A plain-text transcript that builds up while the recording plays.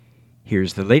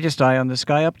Here's the latest Eye on the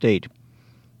Sky update.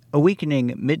 A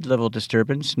weakening mid-level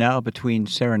disturbance now between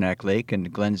Saranac Lake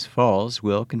and Glens Falls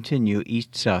will continue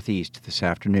east-southeast this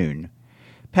afternoon.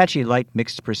 Patchy light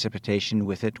mixed precipitation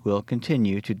with it will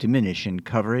continue to diminish in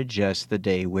coverage as the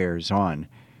day wears on.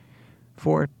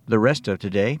 For the rest of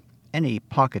today, any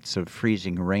pockets of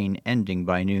freezing rain ending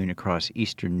by noon across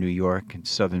eastern New York and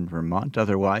southern Vermont,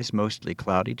 otherwise mostly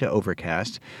cloudy to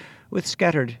overcast, with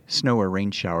scattered snow or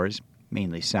rain showers,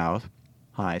 mainly south,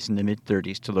 highs in the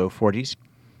mid-30s to low 40s.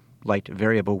 Light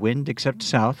variable wind except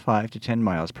south 5 to 10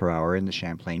 miles per hour in the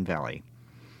Champlain Valley.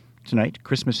 Tonight,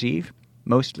 Christmas Eve,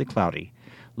 mostly cloudy.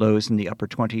 Lows in the upper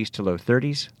 20s to low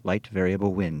 30s, light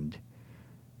variable wind.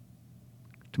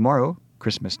 Tomorrow,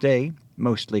 Christmas Day,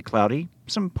 mostly cloudy.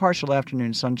 Some partial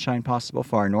afternoon sunshine possible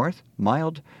far north.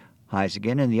 Mild. Highs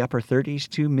again in the upper 30s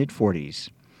to mid-40s.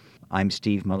 I'm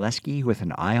Steve Molesky with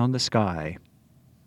an Eye on the Sky.